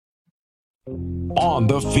On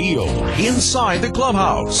the field, inside the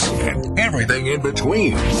clubhouse, and everything in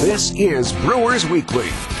between. This is Brewers Weekly.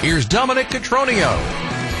 Here's Dominic Cotroneo.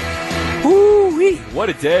 Woo-wee. What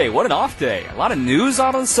a day. What an off day. A lot of news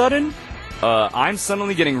all of a sudden. I'm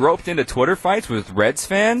suddenly getting roped into Twitter fights with Reds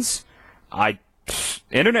fans.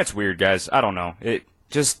 Internet's weird, guys. I don't know. It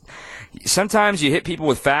just, sometimes you hit people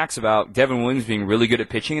with facts about Devin Williams being really good at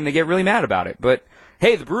pitching and they get really mad about it. But,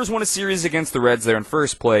 hey, the Brewers won a series against the Reds there in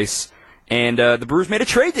first place. And the Brewers made a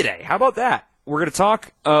trade today. How about that? We're going to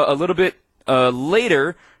talk a little bit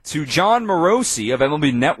later to John Morosi of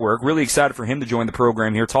MLB Network. Really excited for him to join the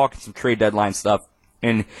program here, talking some trade deadline stuff.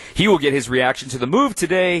 And he will get his reaction to the move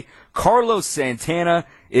today. Carlos Santana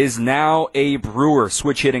is now a Brewer,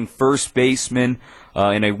 switch-hitting first baseman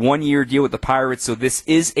in a one-year deal with the Pirates. So this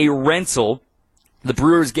is a rental. The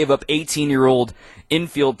Brewers gave up 18-year-old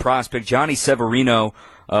infield prospect Johnny Severino,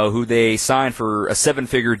 who they signed for a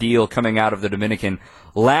seven-figure deal coming out of the Dominican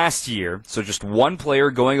last year. So just one player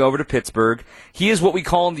going over to Pittsburgh. He is what we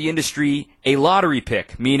call in the industry a lottery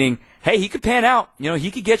pick, meaning, hey, he could pan out. You know,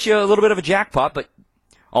 he could get you a little bit of a jackpot, but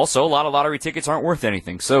also a lot of lottery tickets aren't worth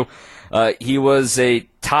anything. So he was a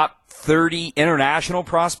top 30 international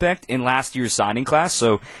prospect in last year's signing class,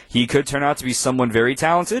 so he could turn out to be someone very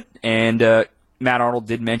talented. And Matt Arnold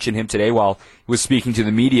did mention him today while he was speaking to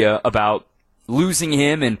the media about losing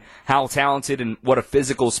him and how talented and what a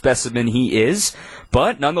physical specimen he is.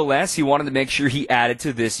 But nonetheless, he wanted to make sure he added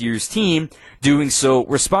to this year's team, doing so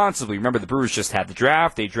responsibly. Remember, the Brewers just had the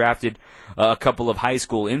draft. They drafted a couple of high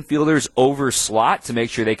school infielders over slot to make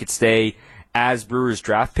sure they could stay as Brewers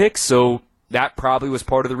draft picks. So that probably was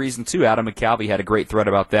part of the reason, too. Adam McCalvy had a great thread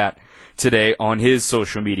about that today on his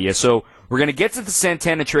social media. So we're going to get to the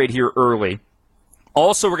Santana trade here early.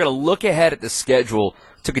 Also, we're going to look ahead at the schedule.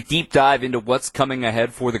 Took a deep dive into what's coming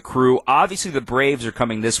ahead for the Crew. Obviously, the Braves are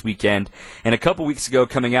coming this weekend. And a couple weeks ago,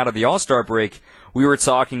 coming out of the All-Star break, we were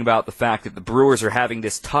talking about the fact that the Brewers are having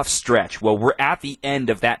this tough stretch. Well, we're at the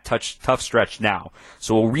end of that tough stretch now.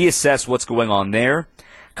 So we'll reassess what's going on there.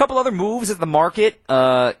 A couple other moves at the market.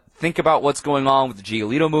 Think about what's going on with the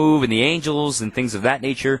Giolito move and the Angels and things of that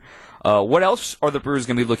nature. What else are the Brewers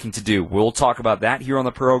going to be looking to do? We'll talk about that here on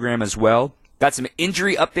the program as well. Got some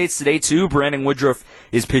injury updates today, too. Brandon Woodruff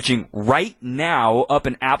is pitching right now up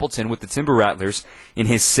in Appleton with the Timber Rattlers in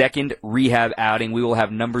his second rehab outing. We will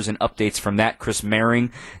have numbers and updates from that. Chris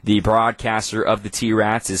Merring, the broadcaster of the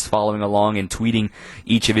T-Rats, is following along and tweeting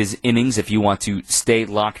each of his innings if you want to stay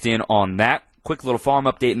locked in on that. Quick little farm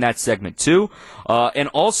update in that segment, too. And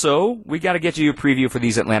also, we got to get you a preview for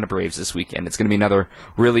these Atlanta Braves this weekend. It's going to be another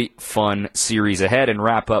really fun series ahead and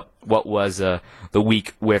wrap up what was the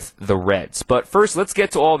week with the Reds. But first, let's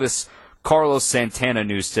get to all this Carlos Santana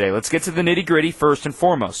news today. Let's get to the nitty-gritty first and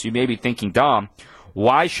foremost. You may be thinking, Dom,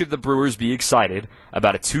 why should the Brewers be excited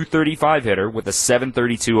about a 235 hitter with a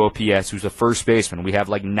 732 OPS who's a first baseman? We have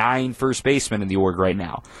like 9 first basemen in the org right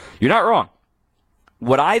now. You're not wrong.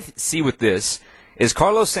 What I see with this is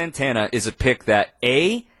Carlos Santana is a pick that,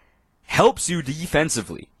 A, helps you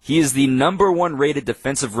defensively. He is the number 1 rated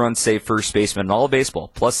defensive run save first baseman in all of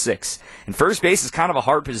baseball, +6. And first base is kind of a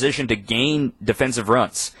hard position to gain defensive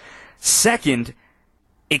runs. Second,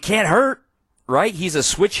 it can't hurt, right? He's a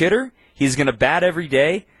switch hitter. He's going to bat every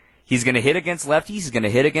day. He's going to hit against lefties. He's going to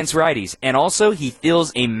hit against righties. And also, he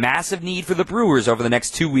feels a massive need for the Brewers over the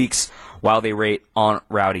next 2 weeks while they wait on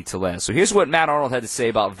Rowdy Tellez. So here's what Matt Arnold had to say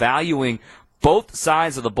about valuing both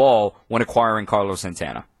sides of the ball when acquiring Carlos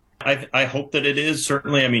Santana. I hope that it is,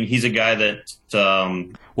 certainly. I mean, he's a guy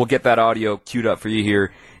that... We'll get that audio queued up for you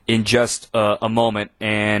here in just a moment.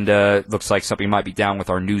 And looks like something might be down with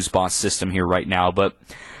our news boss system here right now. But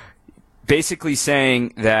basically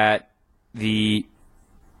saying that the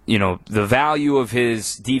value of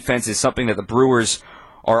his defense is something that the Brewers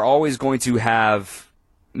are always going to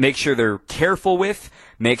make sure they're careful with,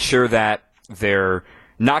 make sure that they're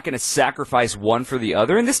not going to sacrifice one for the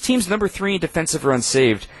other. And this team's number 3 in defensive runs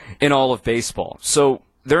saved in all of baseball. So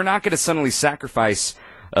they're not going to suddenly sacrifice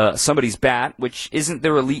somebody's bat, which isn't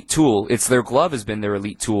their elite tool. It's their glove has been their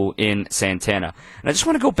elite tool in Santana. And I just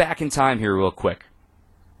want to go back in time here real quick.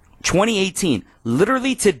 2018,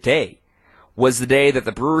 literally today, was the day that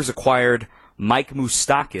the Brewers acquired Mike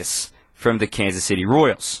Moustakas from the Kansas City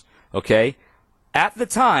Royals. Okay? At the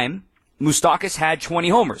time, Moustakas had 20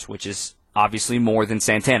 homers, which is obviously more than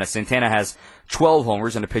Santana. Santana has 12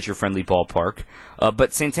 homers in a pitcher-friendly ballpark,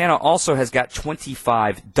 but Santana also has got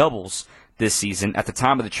 25 doubles this season. At the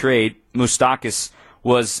time of the trade, Moustakas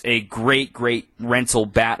was a great rental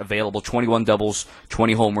bat available. 21 doubles,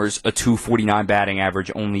 20 homers, a 249 batting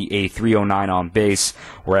average, only a 309 on base,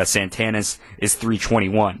 whereas Santana's is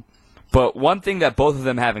 321. But one thing that both of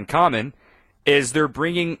them have in common is they're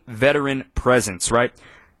bringing veteran presence, right?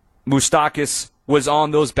 Moustakas was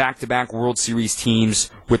on those back-to-back World Series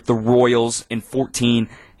teams with the Royals in 14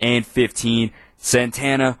 and 15.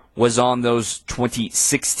 Santana was on those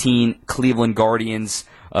 2016 Cleveland Indians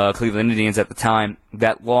at the time,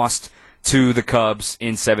 that lost to the Cubs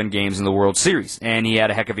in 7 games in the World Series. And he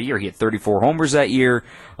had a heck of a year. He had 34 homers that year.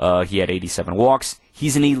 He had 87 walks.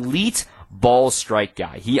 He's an elite ball strike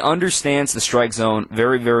guy. He understands the strike zone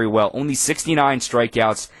very, very well. Only 69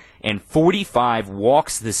 strikeouts and 45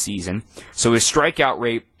 walks this season. So his strikeout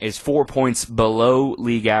rate is 4 points below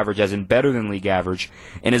league average, as in better than league average.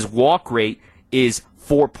 And his walk rate is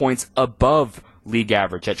 4 points above league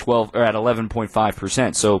average at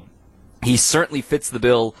 11.5%. So he certainly fits the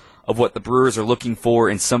bill of what the Brewers are looking for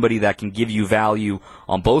in somebody that can give you value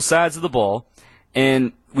on both sides of the ball.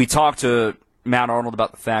 And we talked to Matt Arnold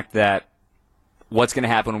about the fact that what's going to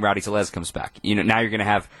happen when Rowdy Tellez comes back. Now you're going to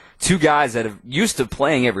have two guys that have used to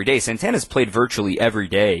playing every day. Santana's played virtually every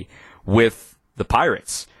day with the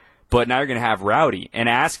Pirates, but now you're going to have Rowdy. And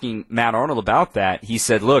asking Matt Arnold about that, he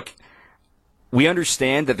said, look, we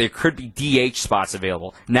understand that there could be DH spots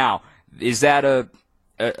available. Now, is that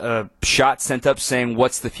a shot sent up saying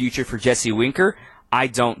what's the future for Jesse Winker? I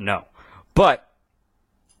don't know. But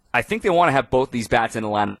I think they want to have both these bats in the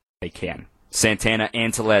line if they can. Santana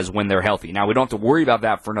and Tellez when they're healthy. Now, we don't have to worry about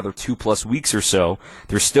that for another 2+ weeks or so.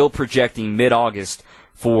 They're still projecting mid-August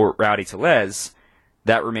for Rowdy Tellez.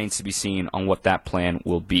 That remains to be seen on what that plan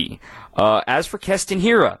will be. As for Keston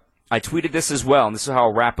Hiura, I tweeted this as well, and this is how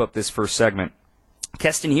I'll wrap up this first segment.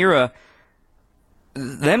 Keston Hiura,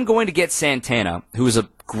 them going to get Santana, who is a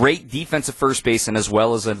great defensive first baseman as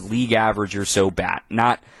well as a league average or so bat.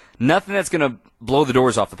 Nothing that's going to blow the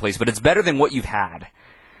doors off the place, but it's better than what you've had.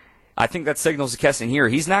 I think that signals to Keston here.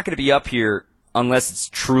 He's not going to be up here unless it's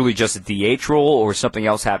truly just a DH role or something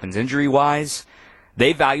else happens injury-wise.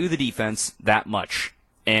 They value the defense that much,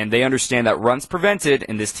 and they understand that runs prevented,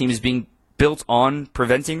 and this team is being built on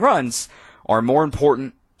preventing runs, are more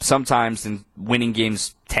important sometimes than winning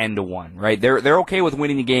games 10-1, right? They're okay with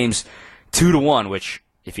winning the games 2-1, which,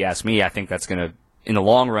 if you ask me, I think that's going to, in the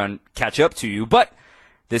long run, catch up to you, but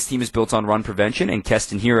this team is built on run prevention, and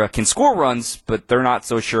Keston Hiura can score runs, but they're not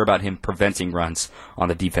so sure about him preventing runs on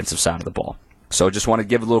the defensive side of the ball. So just want to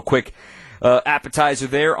give a little quick appetizer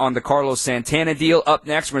there on the Carlos Santana deal. Up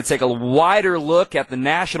next, we're going to take a wider look at the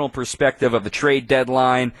national perspective of the trade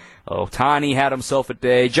deadline. Ohtani had himself a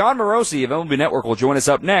day. John Morosi of MLB Network will join us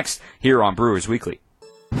up next here on Brewers Weekly.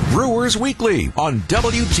 Brewers Weekly on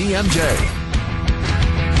WTMJ.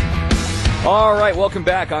 All right, welcome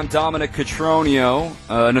back. I'm Dominic Cotroneo.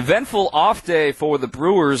 An eventful off day for the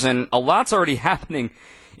Brewers, and a lot's already happening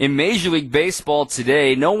in Major League Baseball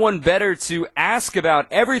today. No one better to ask about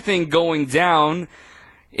everything going down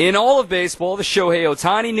in all of baseball. The Shohei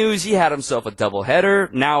Ohtani news, he had himself a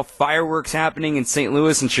doubleheader. Now fireworks happening in St.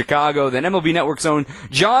 Louis and Chicago. Then MLB Network's own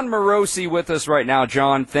John Morosi with us right now.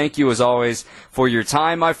 John, thank you as always for your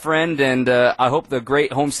time, my friend, and I hope the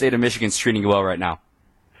great home state of Michigan's treating you well right now.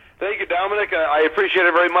 Thank you, Dominic. I appreciate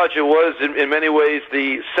it very much. It was, in many ways,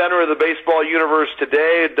 the center of the baseball universe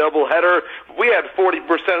today, a doubleheader. We had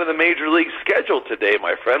 40% of the Major League schedule today,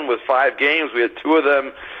 my friend, with 5 games. We had 2 of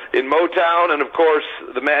them in Motown, and, of course,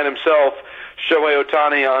 the man himself, Shohei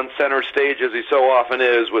Ohtani, on center stage, as he so often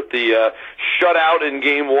is, with the shutout in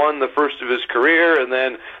Game 1, the first of his career, and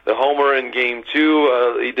then the homer in Game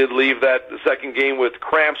 2. He did leave that second game with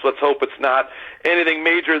cramps. Let's hope it's not anything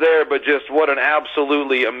major there, but just what an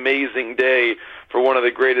absolutely amazing day for one of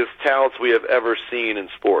the greatest talents we have ever seen in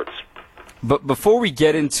sports. But before we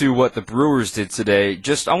get into what the Brewers did today,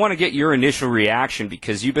 I want to get your initial reaction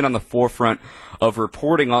because you've been on the forefront of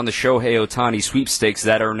reporting on the Shohei Ohtani sweepstakes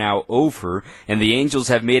that are now over, and the Angels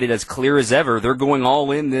have made it as clear as ever. They're going all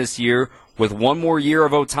in this year with one more year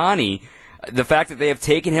of Ohtani. The fact that they have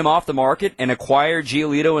taken him off the market and acquired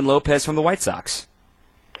Giolito and Lopez from the White Sox.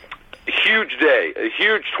 Huge day, a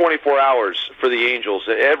huge 24 hours for the Angels.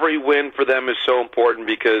 Every win for them is so important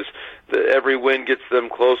because every win gets them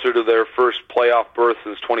closer to their first playoff berth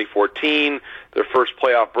since 2014, their first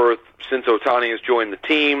playoff berth since Ohtani has joined the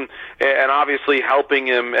team, and obviously helping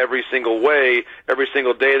him every single way, every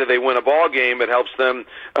single day that they win a ball game, it helps them,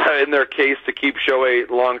 in their case, to keep Shohei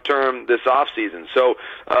long-term this offseason. So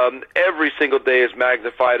every single day is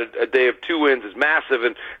magnified. A day of 2 wins is massive,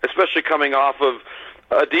 and especially coming off of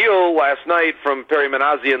a deal last night from Perry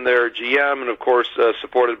Manazian, their GM, and of course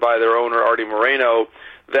supported by their owner, Artie Moreno,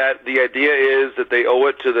 that the idea is that they owe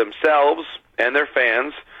it to themselves and their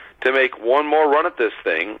fans to make one more run at this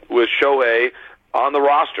thing with Shohei on the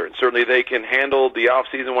roster, and certainly they can handle the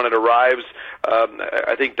offseason when it arrives.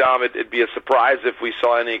 I think, Dom, it'd be a surprise if we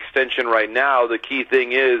saw any extension right now. The key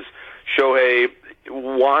thing is Shohei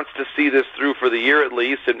wants to see this through for the year at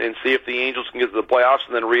least and see if the Angels can get to the playoffs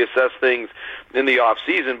and then reassess things in the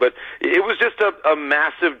offseason. But it was just a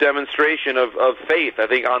massive demonstration of faith, I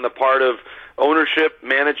think, on the part of ownership,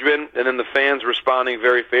 management, and then the fans responding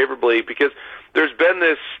very favorably, because there's been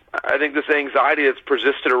this anxiety that's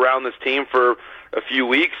persisted around this team for a few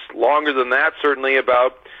weeks, longer than that, certainly,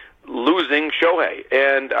 about losing Shohei.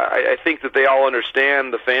 And I think that they all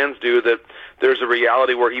understand, the fans do, that there's a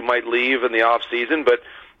reality where he might leave in the off season, but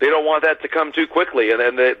they don't want that to come too quickly, and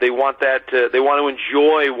then they want to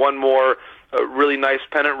enjoy one more really nice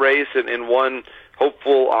pennant race and one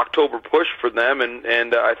hopeful October push for them,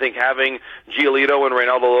 and I think having Giolito and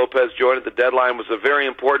Reynaldo Lopez join at the deadline was a very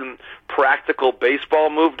important practical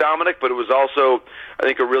baseball move, Dominic, but it was also, I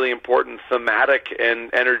think, a really important thematic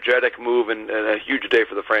and energetic move and a huge day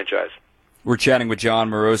for the franchise. We're chatting with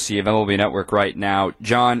John Morosi of MLB Network right now.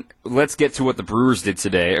 John, let's get to what the Brewers did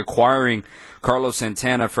today, acquiring Carlos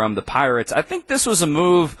Santana from the Pirates. I think this was a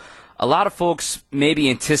move a lot of folks maybe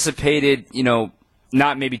anticipated,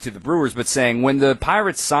 not maybe to the Brewers, but saying when the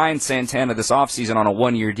Pirates signed Santana this offseason on a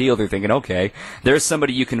one-year deal, they're thinking, okay, there's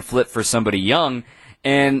somebody you can flip for somebody young.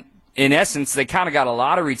 And in essence, they kind of got a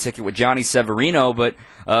lottery ticket with Johnny Severino, but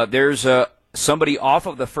there's somebody off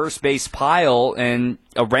of the first base pile and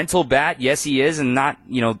a rental bat. Yes, he is, and not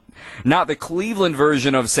the Cleveland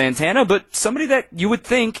version of Santana, but somebody that you would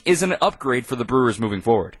think is an upgrade for the Brewers moving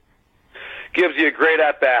forward. Gives you a great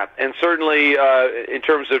at-bat, and certainly in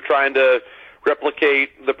terms of trying to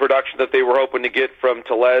replicate the production that they were hoping to get from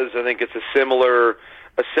Tellez, I think it's a similar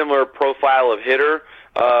profile of hitter.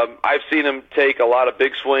 I've seen him take a lot of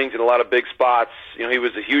big swings and a lot of big spots. He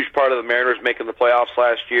was a huge part of the Mariners making the playoffs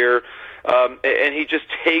last year, and he just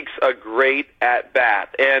takes a great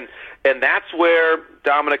at-bat. And that's where,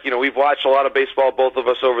 Dominic, we've watched a lot of baseball, both of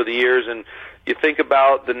us, over the years, and you think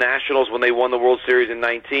about the Nationals when they won the World Series in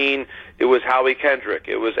 19, it was Howie Kendrick,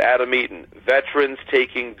 it was Adam Eaton, veterans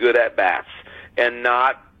taking good at-bats and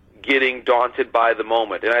not getting daunted by the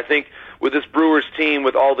moment. And I think with this Brewers team,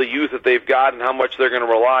 with all the youth that they've got and how much they're going to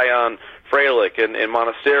rely on Frelick and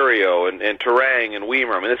Monasterio and Terang and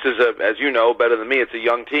Weimer, I mean, this is, as you know better than me, it's a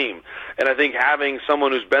young team. And I think having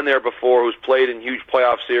someone who's been there before, who's played in huge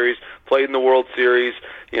playoff series, played in the World Series,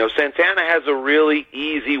 Santana has a really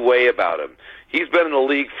easy way about him. He's been in the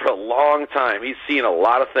league for a long time. He's seen a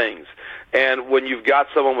lot of things. And when you've got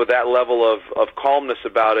someone with that level of calmness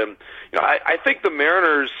about him, I think the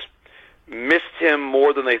Mariners missed him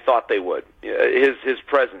more than they thought they would, his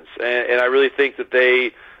presence. And I really think that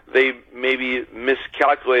they maybe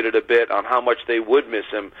miscalculated a bit on how much they would miss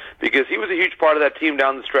him, because he was a huge part of that team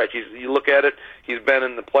down the stretch. You look at it, he's been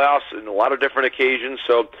in the playoffs in a lot of different occasions.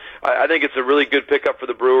 So I think it's a really good pickup for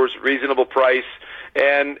the Brewers, reasonable price.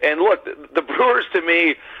 And look, the Brewers, to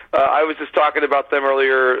me, I was just talking about them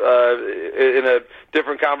earlier in a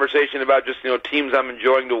different conversation about just teams I'm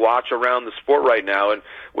enjoying to watch around the sport right now. And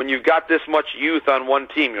when you've got this much youth on one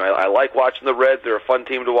team, I like watching the Reds. They're a fun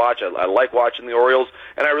team to watch. I like watching the Orioles,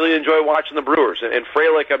 and I really enjoy watching the Brewers. And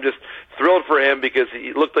Frelick, I'm just thrilled for him because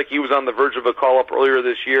he looked like he was on the verge of a call-up earlier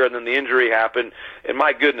this year, and then the injury happened. And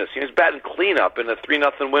my goodness, he was batting cleanup in a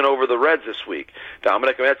 3-0 win over the Reds this week.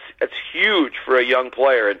 Dominic, I mean, that's huge for a young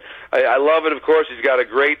player. And I love it, of course. He's got a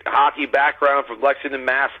great hockey background from Lexington,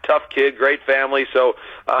 Mass. Tough kid, great family. So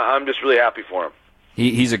I'm just really happy for him.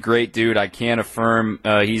 He's a great dude. I can affirm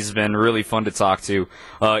he's been really fun to talk to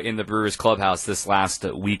in the Brewers clubhouse this last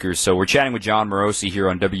week or so. We're chatting with John Morosi here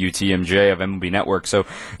on WTMJ of MLB Network. So,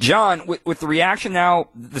 John, with the reaction now,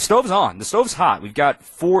 the stove's on. The stove's hot. We've got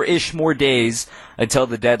 4-ish more days until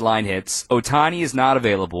the deadline hits. Ohtani is not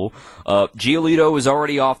available. Giolito is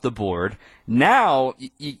already off the board. Now,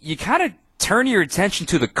 you kind of turn your attention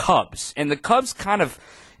to the Cubs. And the Cubs kind of...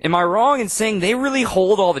 Am I wrong in saying they really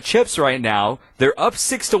hold all the chips right now? They're up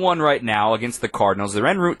 6-1 right now against the Cardinals. They're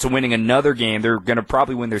en route to winning another game. They're going to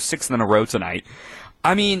probably win their 6th in a row tonight.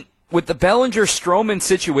 I mean, with the Bellinger-Stroman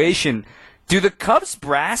situation, do the Cubs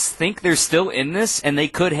brass think they're still in this and they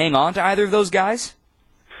could hang on to either of those guys?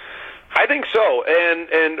 I think so,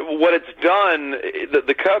 and what it's done,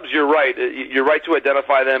 the Cubs, you're right. You're right to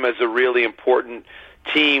identify them as a really important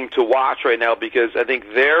team to watch right now, because I think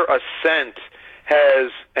their ascent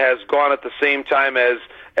has gone at the same time as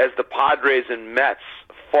the Padres and Mets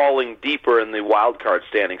falling deeper in the wild card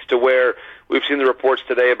standings, to where we've seen the reports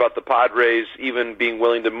today about the Padres even being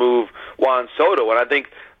willing to move Juan Soto. And I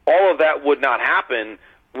think all of that would not happen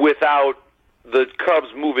without the Cubs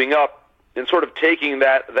moving up sort of taking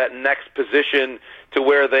that next position to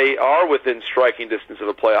where they are within striking distance of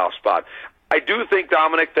a playoff spot. I do think,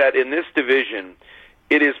 Dominic, that in this division,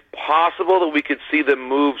 it is possible that we could see them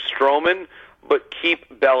move Stroman, but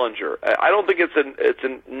keep Bellinger. I don't think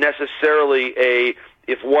it's necessarily a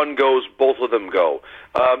if one goes, both of them go.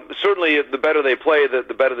 Certainly, the better they play,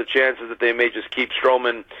 the better the chances that they may just keep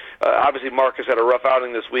Stroman. Obviously, Marcus had a rough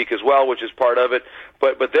outing this week as well, which is part of it.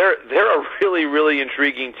 But they're a really, really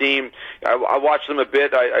intriguing team. I watched them a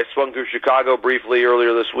bit. I swung through Chicago briefly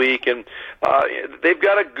earlier this week, and they've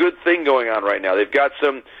got a good thing going on right now. They've got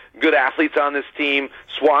some good athletes on this team.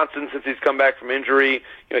 Swanson, since he's come back from injury,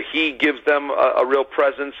 he gives them a real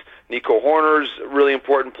presence. Nico Horner's a really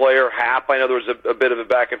important player. Happ, I know there was a bit of a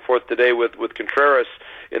back and forth today with Contreras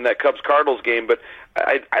in that Cubs-Cardinals game, but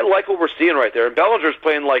I like what we're seeing right there. And Bellinger's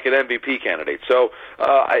playing like an MVP candidate. So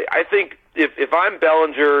I think if I'm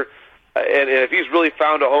Bellinger, and if he's really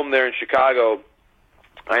found a home there in Chicago,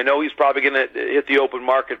 I know he's probably going to hit the open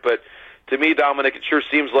market, but to me, Dominic, it sure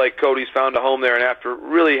seems like Cody's found a home there, and after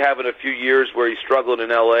really having a few years where he struggled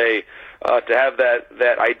in L.A., to have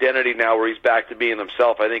that identity now where he's back to being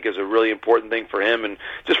himself, I think is a really important thing for him, and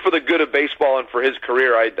just for the good of baseball and for his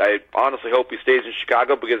career, I honestly hope he stays in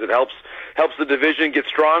Chicago because it helps the division get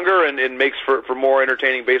stronger and makes for more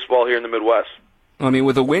entertaining baseball here in the Midwest. I mean,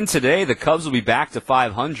 with a win today, the Cubs will be back to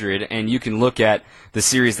 500, and you can look at the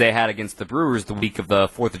series they had against the Brewers the week of the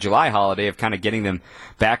 4th of July holiday of kind of getting them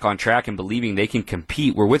back on track and believing they can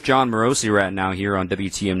compete. We're with John Morosi right now here on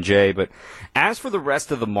WTMJ, but as for the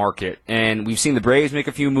rest of the market, and we've seen the Braves make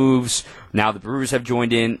a few moves, now the Brewers have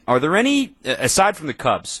joined in, are there any, aside from the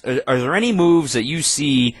Cubs, are there any moves that you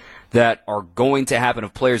see that are going to happen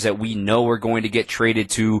of players that we know are going to get traded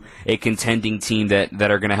to a contending team that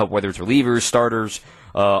are going to help, whether it's relievers, starters,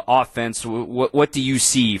 offense? What do you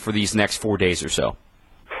see for these next 4 days or so?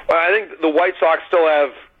 Well, I think the White Sox still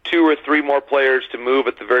have 2 or 3 more players to move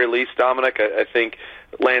at the very least, Dominic. I think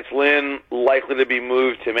Lance Lynn, likely to be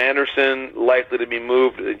moved. Tim Anderson, likely to be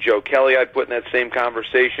moved. Joe Kelly, I'd put in that same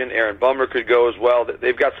conversation. Aaron Bummer could go as well.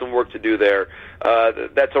 They've got some work to do there.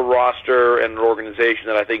 That's a roster and an organization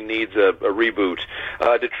that I think needs a reboot.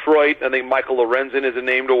 Detroit, I think Michael Lorenzen is a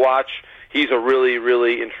name to watch. He's a really,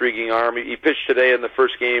 really intriguing arm. He pitched today in the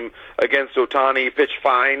first game against Ohtani. He pitched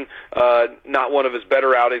fine. Not one of his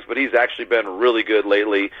better outings, but he's actually been really good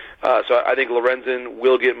lately. So I think Lorenzen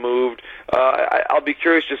will get moved. I'll be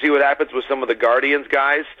curious to see what happens with some of the Guardians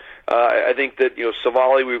guys. I think that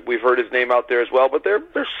Savali, we've heard his name out there as well, but they're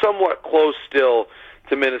somewhat close still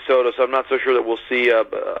to Minnesota, so I'm not so sure that we'll see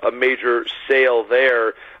a major sale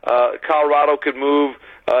there. Colorado could move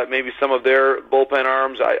maybe some of their bullpen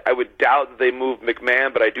arms. I would doubt that they move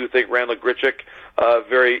McMahon, but I do think Randall Grichuk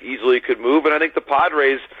very easily could move. And I think the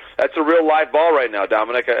Padres, that's a real live ball right now,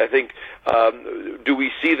 Dominic. I think, do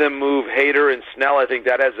we see them move Hader and Snell? I think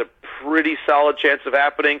that has a pretty solid chance of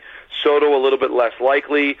happening. Soto a little bit less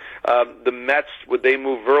likely. The Mets, would they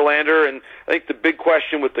move Verlander? And I think the big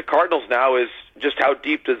question with the Cardinals now is just how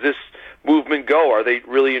deep does this movement go? Are they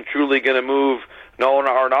really and truly going to move Nolan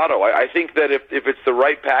Arenado? I think that if it's the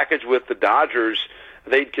right package with the Dodgers,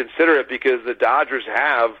 they'd consider it because the Dodgers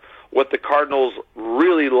have what the Cardinals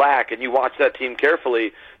really lack, and you watch that team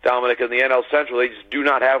carefully, Dominic, in the NL Central, they just do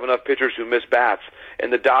not have enough pitchers who miss bats,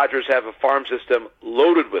 and the Dodgers have a farm system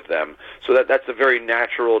loaded with them, so that's a very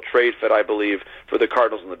natural trade fit, I believe, for the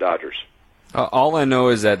Cardinals and the Dodgers. All I know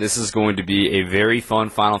is that this is going to be a very fun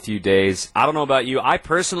final few days. I don't know about you. I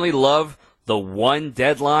personally love the one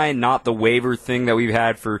deadline, not the waiver thing that we've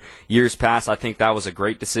had for years past. I think that was a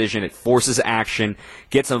great decision. It forces action,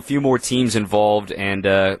 gets a few more teams involved, and,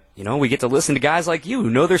 we get to listen to guys like you who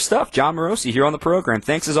know their stuff. John Morosi here on the program.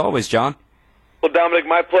 Thanks as always, John. Well, Dominic,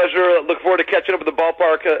 my pleasure. Look forward to catching up at the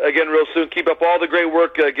ballpark again real soon. Keep up all the great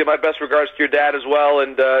work. Give my best regards to your dad as well.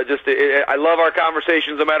 And I love our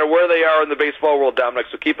conversations no matter where they are in the baseball world, Dominic.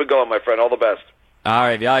 So keep it going, my friend. All the best. All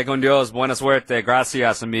right, viale con Dios. Buena suerte.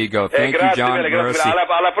 Gracias, amigo. Thank you, John Morosi. A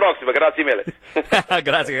la próxima. Gracias, mille.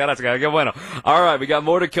 Gracias. Qué bueno. All right, we got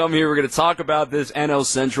more to come here. We're going to talk about this NL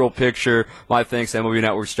Central picture. My thanks to MLB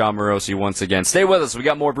Network's John Morosi once again. Stay with us. We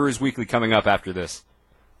got more Brewers Weekly coming up after this.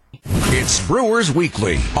 It's Brewers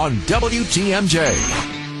Weekly on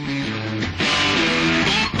WTMJ.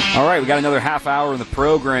 All right, we got another half hour in the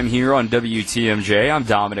program here on WTMJ. I'm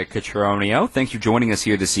Dominic Cotroneo. Thanks for joining us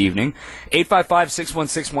here this evening.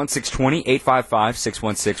 855-616-1620,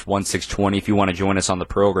 855-616-1620 if you want to join us on the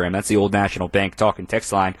program. That's the Old National Bank talk and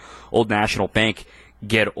text line. Old National Bank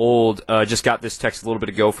get old. Just got this text a little bit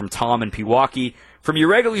ago from Tom in Pewaukee. From your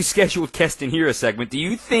regularly scheduled Keston Hiura segment, do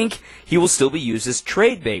you think he will still be used as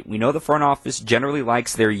trade bait? We know the front office generally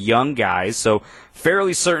likes their young guys, so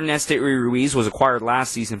fairly certain Esteury Ruiz was acquired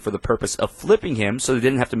last season for the purpose of flipping him, so they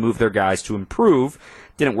didn't have to move their guys to improve.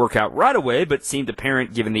 Didn't work out right away, but seemed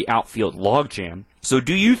apparent given the outfield logjam. So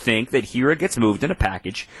do you think that Hiura gets moved in a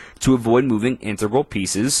package to avoid moving integral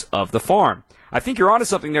pieces of the farm? I think you're onto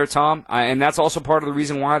something there, Tom, and that's also part of the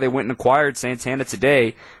reason why they went and acquired Santana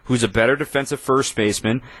today, who's a better defensive first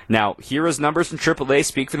baseman. Now, Hira's numbers in AAA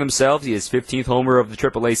speak for themselves. He is 15th homer of the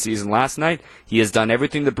AAA season last night. He has done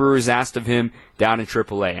everything the Brewers asked of him down in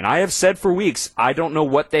AAA. And I have said for weeks, I don't know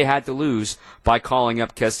what they had to lose by calling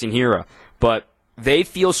up Keston Hiura, but they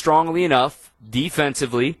feel strongly enough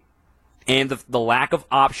defensively and the lack of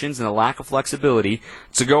options and the lack of flexibility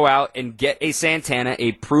to go out and get a Santana,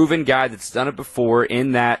 a proven guy that's done it before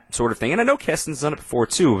in that sort of thing. And I know Keston's done it before,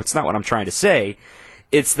 too. It's not what I'm trying to say.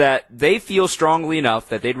 It's that they feel strongly enough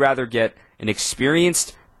that they'd rather get an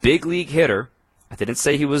experienced big league hitter. I didn't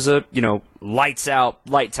say he was a, lights out,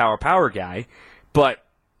 light tower power guy, but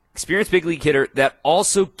experienced big league hitter that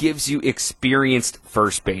also gives you experienced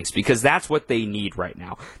first base, because that's what they need right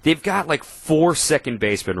now. They've got like 4 second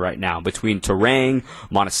basemen right now between Terang,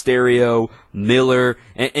 Monasterio, Miller,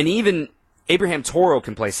 and even Abraham Toro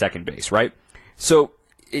can play second base, right? So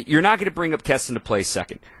you're not going to bring up Keston to play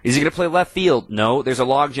second. Is he going to play left field? No, there's a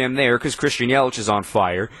logjam there because Christian Yelich is on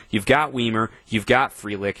fire. You've got Weimer, you've got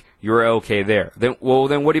Frelick, you're okay there. Then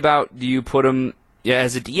what about, do you put him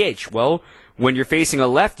as a DH? Well, when you're facing a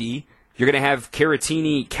lefty, you're going to have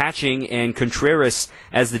Caratini catching and Contreras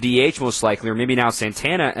as the DH most likely, or maybe now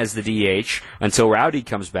Santana as the DH until Rowdy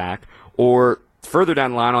comes back, or further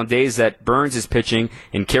down the line on days that Burns is pitching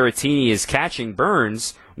and Caratini is catching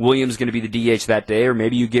Burns, Williams going to be the DH that day, or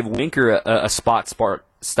maybe you give Winker a spot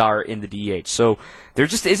star in the DH. So there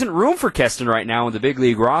just isn't room for Keston right now in the big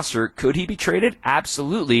league roster. Could he be traded?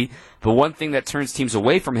 Absolutely. But one thing that turns teams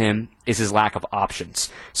away from him is his lack of options.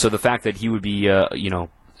 So the fact that he would be,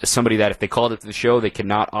 somebody that if they called it to the show, they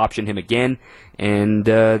cannot option him again, and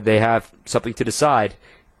they have something to decide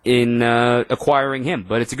in acquiring him.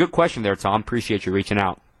 But it's a good question there, Tom. Appreciate you reaching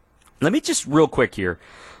out. Let me just real quick here,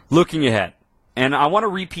 looking ahead, and I want to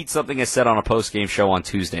repeat something I said on a post-game show on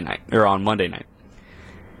Monday night.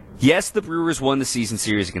 Yes, the Brewers won the season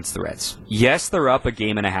series against the Reds. Yes, they're up a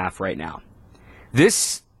game and a half right now.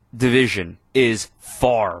 This division is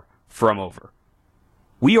far from over.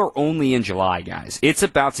 We are only in July, guys. It's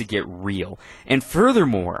about to get real. And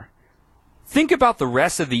furthermore, think about the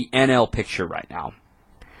rest of the NL picture right now.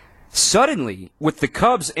 Suddenly, with the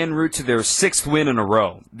Cubs en route to their 6th win in a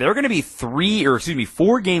row, they're going to be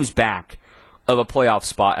 4 games back of a playoff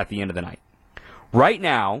spot at the end of the night. Right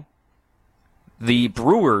now, the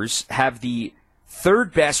Brewers have the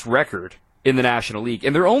 3rd best record in the National League,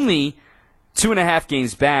 and they're only 2.5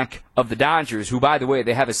 games back of the Dodgers, who, by the way,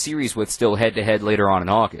 they have a series with still head-to-head later on in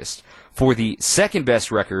August, for the 2nd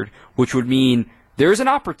best record, which would mean there's an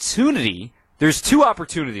opportunity. There's 2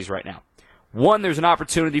 opportunities right now. One, there's an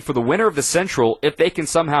opportunity for the winner of the Central, if they can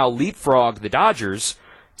somehow leapfrog the Dodgers,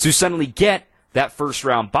 to suddenly get that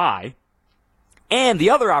first-round bye. And the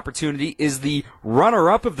other opportunity is the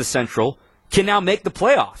runner-up of the Central can now make the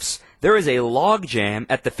playoffs. There is a logjam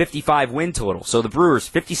at the 55 win total. So the Brewers,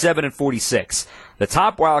 57 and 46. The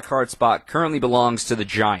top wild card spot currently belongs to the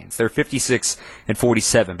Giants. They're 56 and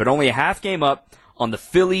 47, but only a half game up on the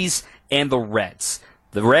Phillies and the Reds.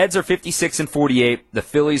 The Reds are 56 and 48. The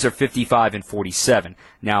Phillies are 55 and 47.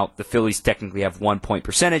 Now, the Phillies technically have 1 point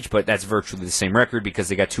percentage, but that's virtually the same record because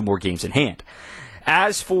they got 2 more games in hand.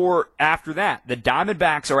 As for after that, the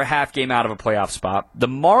Diamondbacks are a half game out of a playoff spot. The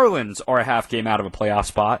Marlins are a half game out of a playoff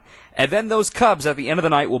spot. And then those Cubs at the end of the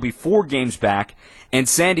night will be 4 games back. And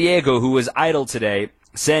San Diego, who was idle today,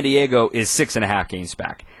 San Diego is 6.5 games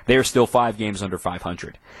back. They are still 5 games under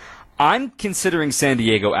 500. I'm considering San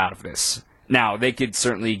Diego out of this. Now, they could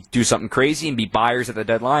certainly do something crazy and be buyers at the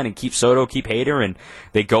deadline and keep Soto, keep Hader, and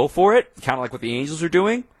they go for it, kind of like what the Angels are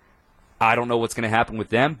doing. I don't know what's going to happen with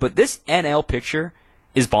them, but this NL picture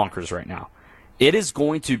is bonkers right now. It is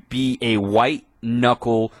going to be a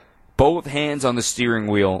white-knuckle, both hands on the steering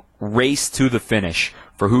wheel, race to the finish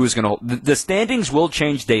for who is going to... The standings will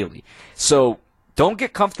change daily, so don't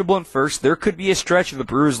get comfortable in first. There could be a stretch of the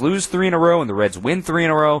Brewers lose 3 in a row and the Reds win 3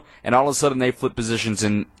 in a row, and all of a sudden they flip positions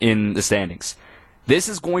in the standings. This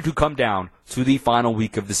is going to come down to the final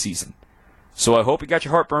week of the season. So I hope you got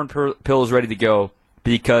your heartburn pills ready to go,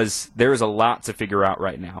 because there is a lot to figure out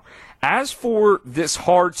right now. As for this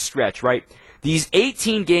hard stretch, right, these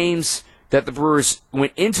 18 games that the Brewers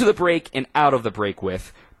went into the break and out of the break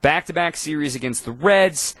with. Back-to-back series against the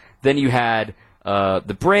Reds. Then you had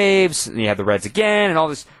the Braves, and you had the Reds again,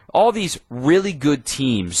 and all these really good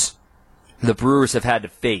teams the Brewers have had to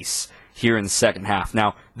face here in the second half.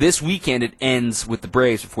 Now, this weekend it ends with the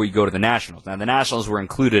Braves before you go to the Nationals. Now, the Nationals were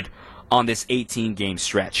included on this 18-game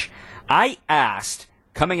stretch. I asked,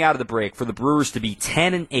 coming out of the break, for the Brewers to be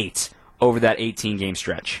 10-8 over that 18-game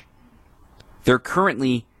stretch. They're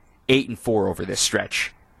currently 8-4 over this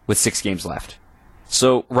stretch with 6 games left.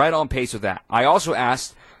 So, right on pace with that. I also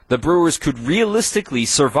asked the Brewers could realistically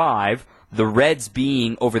survive the Reds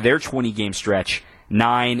being, over their 20-game stretch,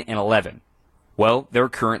 9-11. Well, they're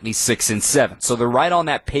currently 6-7. So they're right on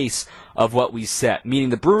that pace of what we set, meaning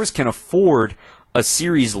the Brewers can afford a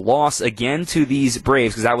series loss again to these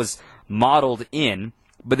Braves, because that was modeled in,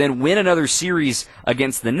 but then win another series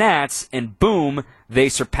against the Nats, and boom, they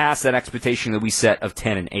surpass that expectation that we set of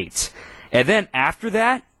 10-8. And then after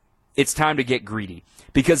that, it's time to get greedy,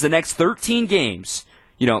 because the next 13 games,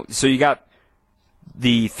 so you got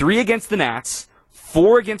the 3 against the Nats,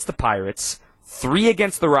 4 against the Pirates, 3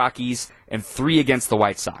 against the Rockies, and 3 against the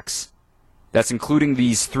White Sox. That's including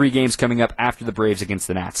these 3 games coming up after the Braves against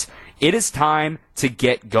the Nats. It is time to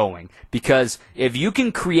get going, because if you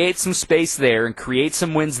can create some space there and create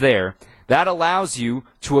some wins there, that allows you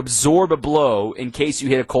to absorb a blow in case you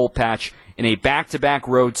hit a cold patch in a back-to-back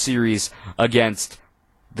road series against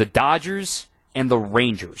the Dodgers and the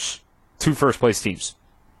Rangers, 2 first-place teams.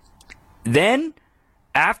 Then,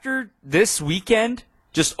 after this weekend,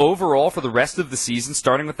 just overall for the rest of the season,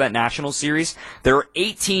 starting with that National Series, there are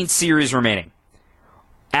 18 series remaining.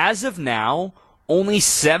 As of now, only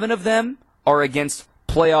 7 of them are against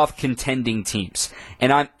playoff contending teams.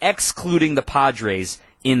 And I'm excluding the Padres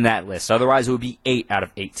in that list. Otherwise, it would be 8 out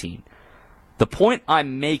of 18. The point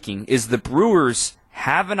I'm making is the Brewers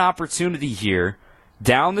have an opportunity here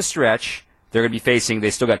down the stretch. They're going to be facing,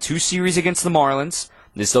 they still got 2 series against the Marlins.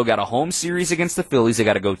 They still got a home series against the Phillies. They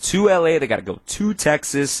got to go to LA. They got to go to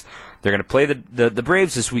Texas. They're going to play the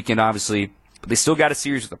Braves this weekend, obviously. But they still got a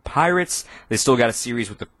series with the Pirates. They still got a series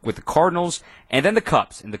with the Cardinals, and then the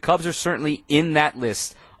Cubs. And the Cubs are certainly in that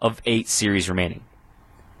list of 8 series remaining.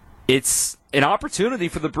 It's an opportunity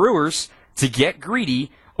for the Brewers to get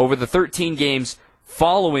greedy over the 13 games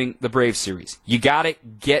following the Braves series. You got to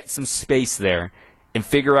get some space there and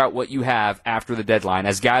figure out what you have after the deadline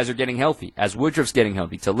as guys are getting healthy, as Woodruff's getting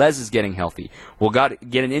healthy, Tellez is getting healthy. We'll get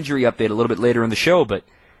an injury update a little bit later in the show, but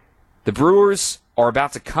the Brewers are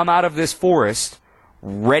about to come out of this forest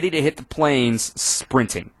ready to hit the plains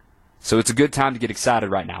sprinting. So it's a good time to get excited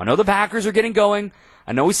right now. I know the Packers are getting going.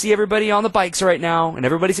 I know we see everybody on the bikes right now, and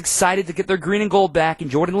everybody's excited to get their green and gold back and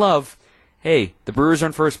Jordan Love. Hey, the Brewers are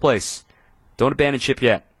in first place. Don't abandon ship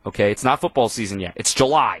yet, okay? It's not football season yet. It's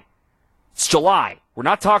July. It's July. We're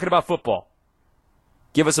not talking about football.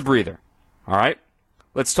 Give us a breather. All right?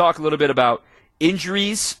 Let's talk a little bit about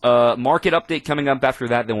injuries. Market update coming up after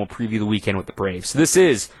that. Then we'll preview the weekend with the Braves. This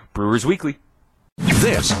is Brewers Weekly.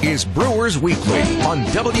 This is Brewers Weekly on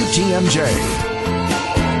WTMJ.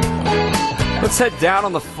 Let's head down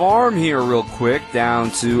on the farm here real quick,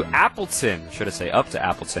 down to Appleton. Should I say up to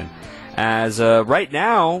Appleton? As right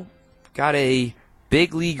now, got a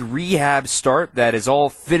big league rehab start that is all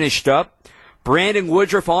finished up. Brandon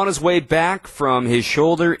Woodruff on his way back from his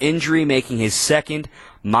shoulder injury, making his second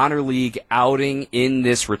minor league outing in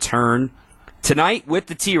this return. Tonight with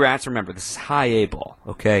the T-Rats, remember, this is high A ball,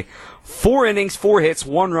 okay? 4 innings, 4 hits,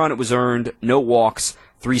 1 run, it was earned, no walks,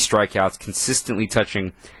 3 strikeouts, consistently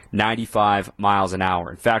touching 95 miles an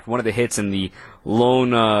hour. In fact, one of the hits in the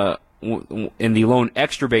lone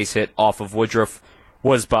extra base hit off of Woodruff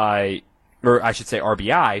was by, or I should say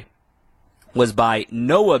RBI, was by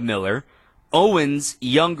Noah Miller, Owen's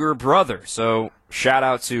younger brother. So shout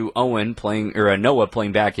out to Owen Noah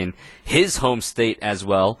playing back in his home state as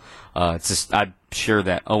well. I'm sure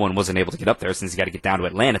that Owen wasn't able to get up there since he got to get down to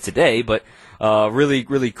Atlanta today, but really,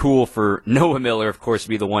 really cool for Noah Miller, of course, to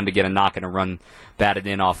be the one to get a knock and a run batted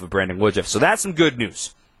in off of Brandon Woodruff. So that's some good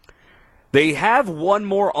news. They have one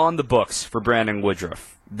more on the books for Brandon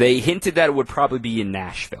Woodruff. They hinted that it would probably be in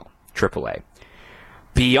Nashville, AAA.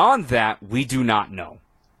 Beyond that, we do not know.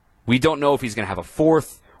 We don't know if he's going to have a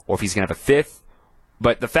 4th or if he's going to have a 5th.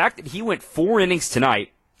 But the fact that he went 4 innings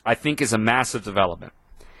tonight, I think, is a massive development.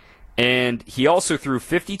 And he also threw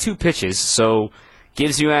 52 pitches, so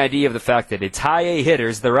gives you an idea of the fact that it's high A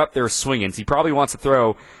hitters. They're up there swinging. So he probably wants to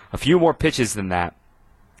throw a few more pitches than that.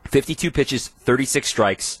 52 pitches, 36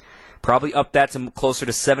 strikes. Probably up that to closer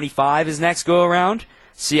to 75 his next go-around.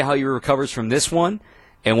 See how he recovers from this one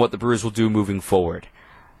and what the Brewers will do moving forward.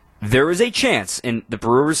 there is a chance, and the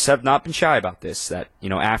Brewers have not been shy about this, that,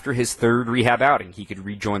 after his third rehab outing, he could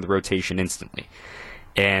rejoin the rotation instantly.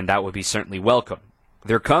 And that would be certainly welcome.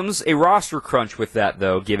 There comes a roster crunch with that,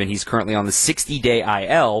 though, given he's currently on the 60-day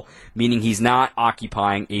IL, meaning he's not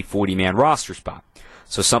occupying a 40-man roster spot.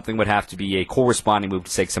 So something would have to be a corresponding move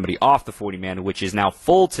to take somebody off the 40-man, which is now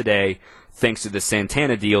full today, thanks to the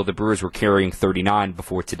Santana deal. The Brewers were carrying 39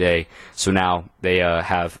 before today, so now they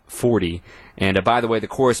have 40. And by the way, the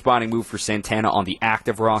corresponding move for Santana on the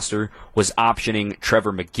active roster was optioning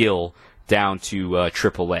Trevor McGill down to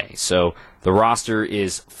AAA. So the roster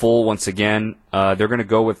is full once again. They're going to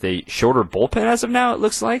go with a shorter bullpen as of now, it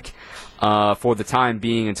looks like, for the time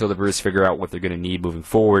being until the Brewers figure out what they're going to need moving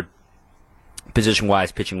forward,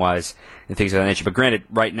 position-wise, pitching-wise, and things of that nature. But granted,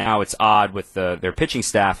 right now it's odd with their pitching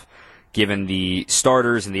staff, given the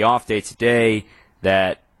starters and the off day today,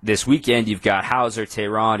 that this weekend you've got Hauser,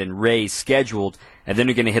 Tehran, and Ray scheduled, and then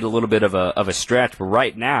you're going to hit a little bit of a stretch. But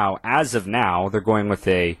right now, as of now, they're going with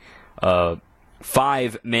a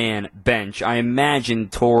 5-man bench. I imagine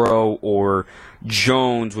Toro or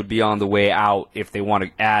Jones would be on the way out if they want to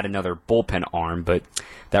add another bullpen arm, but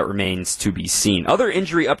that remains to be seen. Other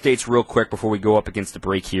injury updates real quick before we go up against the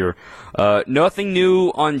break here. Nothing new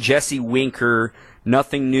on Jesse Winker.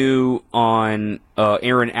 Nothing new on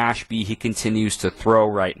Aaron Ashby. He continues to throw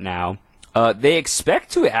right now. They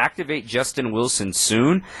expect to activate Justin Wilson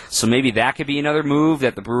soon, so maybe that could be another move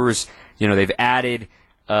that the Brewers, they've added.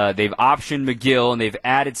 They've optioned McGill, and they've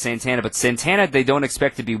added Santana, but Santana they don't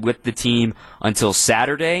expect to be with the team until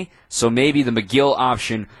Saturday, so maybe the McGill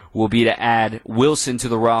option will be to add Wilson to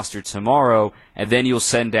the roster tomorrow, and then you'll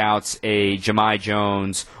send out a Jahmai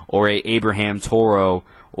Jones or a Abraham Toro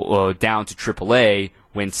down to AAA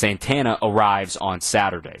when Santana arrives on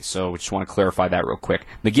Saturday. So we just want to clarify that real quick.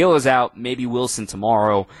 McGill is out, maybe Wilson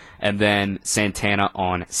tomorrow, and then Santana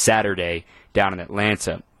on Saturday down in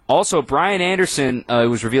Atlanta. Also, Brian Anderson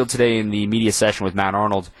was revealed today in the media session with Matt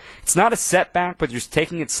Arnold. It's not a setback, but they're just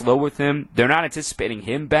taking it slow with him. They're not anticipating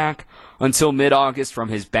him back until mid-August from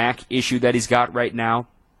his back issue that he's got right now.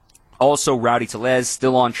 Also, Rowdy Tellez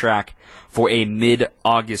still on track for a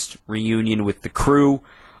mid-August reunion with the crew.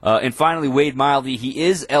 And finally, Wade Miley, he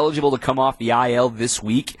is eligible to come off the IL this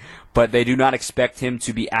week, but they do not expect him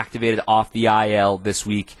to be activated off the IL this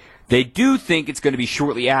week. They do think it's going to be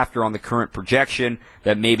shortly after on the current projection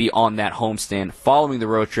that maybe on that homestand following the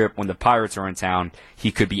road trip when the Pirates are in town, he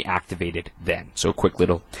could be activated then. So a quick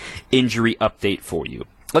little injury update for you.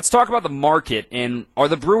 Let's talk about the market, and are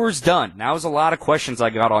the Brewers done? That was a lot of questions I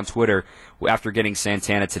got on Twitter after getting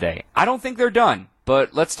Santana today. I don't think they're done,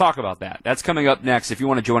 but let's talk about that. That's coming up next. If you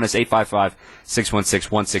want to join us,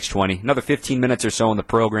 855-616-1620. Another 15 minutes or so in the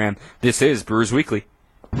program. This is Brewers Weekly.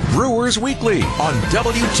 Brewers Weekly on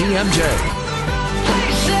WTMJ.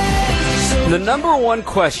 The number one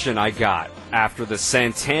question I got after the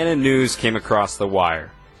Santana news came across the wire,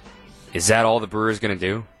 is that all the Brewers going to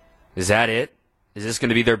do? Is that it? Is this going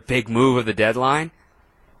to be their big move of the deadline?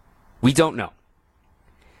 We don't know.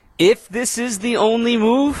 If this is the only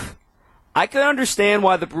move, I could understand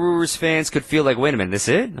why the Brewers fans could feel like, wait a minute, this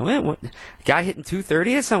is it? What? Guy hitting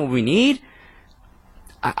 230? That's not what we need.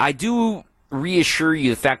 I do reassure you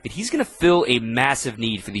the fact that he's going to fill a massive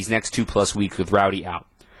need for these next 2+ weeks with Rowdy out,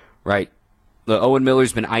 right? Owen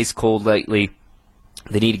Miller's been ice cold lately.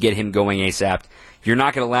 They need to get him going ASAP. You're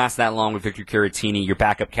not going to last that long with Victor Caratini, your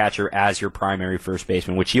backup catcher, as your primary first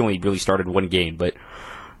baseman, which he only really started one game. But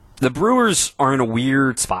the Brewers are in a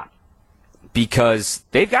weird spot because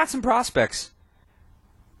they've got some prospects,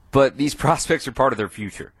 but these prospects are part of their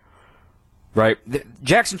future. Right?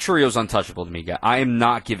 Jackson Churrio's untouchable to me, guy. I am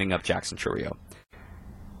not giving up Jackson Churrio.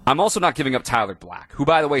 I'm also not giving up Tyler Black, who,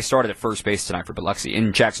 by the way, started at first base tonight for Biloxi,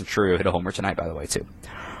 and Jackson Churrio hit a homer tonight, by the way, too.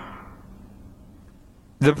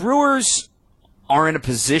 The Brewers are in a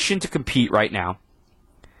position to compete right now.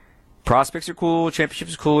 Prospects are cool,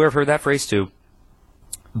 championships are cool, I've heard that phrase, too.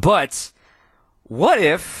 But what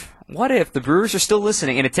if the Brewers are still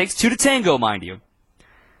listening, and it takes two to tango, mind you,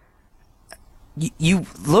 you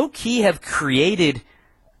low-key have created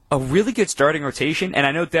a really good starting rotation, and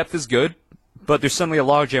I know depth is good, but there's suddenly a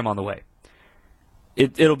logjam on the way.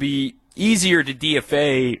 It'll be easier to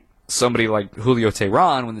DFA somebody like Julio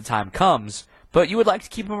Tehran when the time comes, but you would like to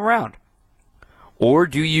keep him around. Or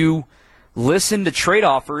do you listen to trade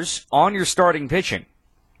offers on your starting pitching?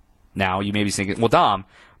 Now, you may be thinking, well, Dom,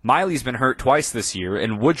 Miley's been hurt twice this year,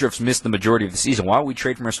 and Woodruff's missed the majority of the season. Why don't we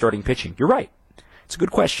trade from our starting pitching? You're right. It's a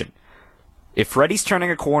good question. If Freddie's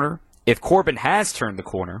turning a corner, if Corbin has turned the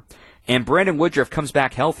corner, and Brandon Woodruff comes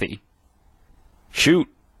back healthy, shoot,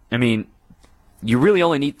 I mean, you really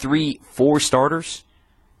only need 3-4 starters.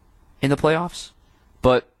 in the playoffs,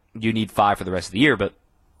 but you need 5 for the rest of the year. But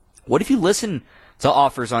what if you listen to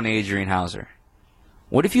offers on Adrian Hauser?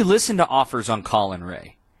 What if you listen to offers on Colin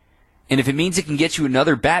Ray? And if it means it can get you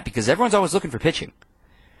another bat, because everyone's always looking for pitching.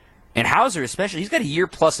 And Hauser especially, he's got a year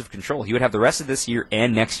plus of control. He would have the rest of this year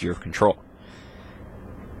and next year of control.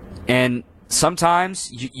 And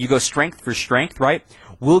sometimes you go strength for strength, right?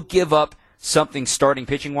 We'll give up something starting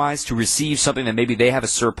pitching-wise to receive something that maybe they have a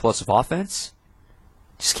surplus of offense.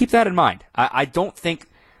 Just keep that in mind. I don't think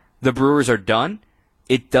the Brewers are done.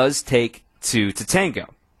 It does take two to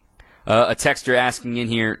tango. A texter asking in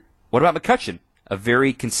here, what about McCutchen? A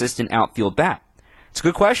very consistent outfield bat. It's a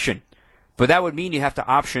good question. But that would mean you have to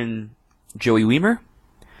option Joey Wiemer.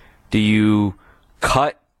 Do you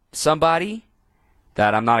cut somebody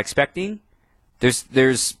that I'm not expecting?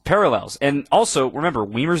 There's parallels. And also, remember,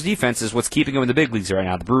 Wiemer's defense is what's keeping him in the big leagues right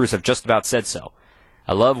now. The Brewers have just about said so.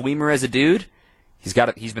 I love Wiemer as a dude. He's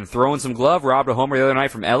been throwing some glove, robbed a homer the other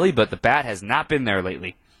night from Ellie, but the bat has not been there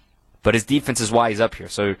lately. But his defense is why he's up here.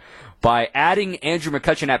 So by adding Andrew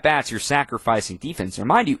McCutchen at bats, you're sacrificing defense. And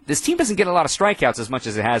mind you, this team doesn't get a lot of strikeouts as much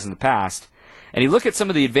as it has in the past. And you look at some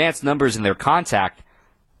of the advanced numbers in their contact,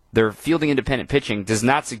 their fielding independent pitching does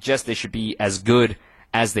not suggest they should be as good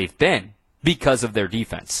as they've been because of their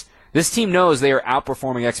defense. This team knows they are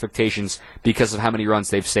outperforming expectations because of how many runs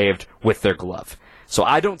they've saved with their glove. So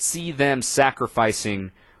I don't see them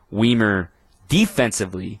sacrificing Wiemer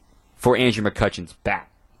defensively for Andrew McCutchen's bat.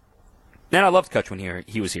 And I loved Kutch when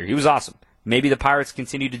he was here. He was awesome. Maybe the Pirates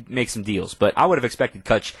continue to make some deals, but I would have expected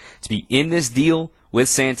Kutch to be in this deal with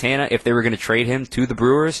Santana if they were going to trade him to the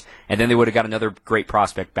Brewers, and then they would have got another great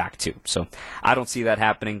prospect back too. So I don't see that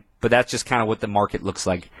happening, but that's just kind of what the market looks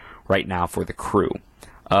like right now for the Crew.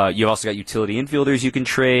 You've also got utility infielders you can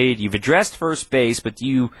trade. You've addressed first base, but do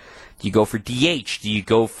you go for DH? Do you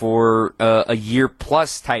go for a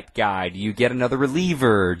year-plus type guy? Do you get another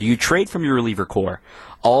reliever? Do you trade from your reliever core?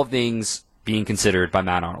 All things being considered by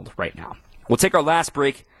Matt Arnold right now. We'll take our last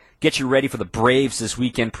break, get you ready for the Braves this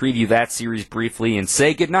weekend, preview that series briefly, and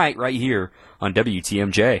say goodnight right here on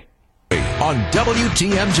WTMJ. On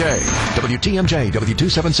WTMJ,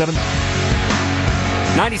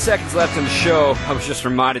 W277. 90 seconds left in the show. I was just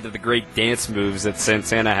reminded of the great dance moves that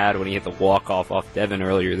Santana had when he hit the walk-off off Devin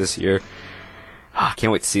earlier this year.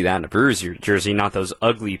 Can't wait to see that in a Brewers jersey, not those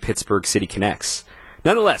ugly Pittsburgh City Connects.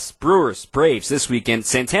 Nonetheless, Brewers, Braves this weekend.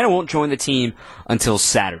 Santana won't join the team until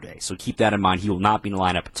Saturday, so keep that in mind. He will not be in the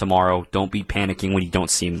lineup tomorrow. Don't be panicking when you don't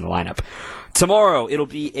see him in the lineup. Tomorrow, it'll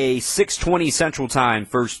be a 6:20 Central Time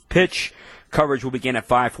first pitch. Coverage will begin at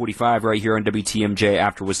 5:45 right here on WTMJ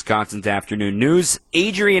after Wisconsin's afternoon news.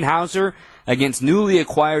 Adrian Hauser against newly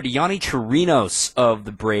acquired Yonny Chirinos of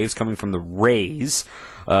the Braves, coming from the Rays.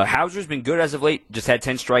 Hauser's been good as of late, just had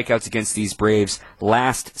 10 strikeouts against these Braves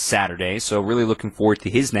last Saturday, so really looking forward to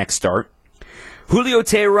his next start. Julio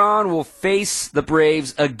Teheran will face the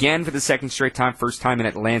Braves again for the second straight time, first time in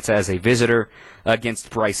Atlanta as a visitor against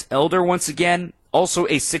Bryce Elder once again. Also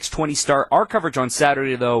a 6:20 start. Our coverage on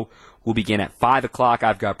Saturday, though, will begin at 5 o'clock.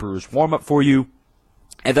 I've got Brewers warm-up for you.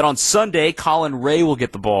 And then on Sunday, Colin Ray will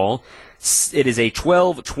get the ball. It is a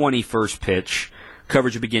 12:20 first pitch.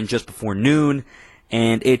 Coverage will begin just before noon.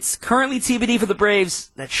 And it's currently TBD for the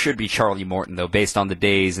Braves. That should be Charlie Morton, though, based on the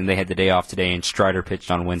days. And they had the day off today, and Strider pitched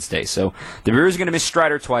on Wednesday. So the Brewers are going to miss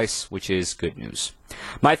Strider twice, which is good news.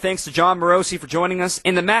 My thanks to John Morosi for joining us.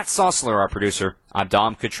 And to Matt Sossler, our producer. I'm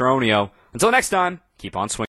Dom Cotroneo. Until next time, keep on swinging.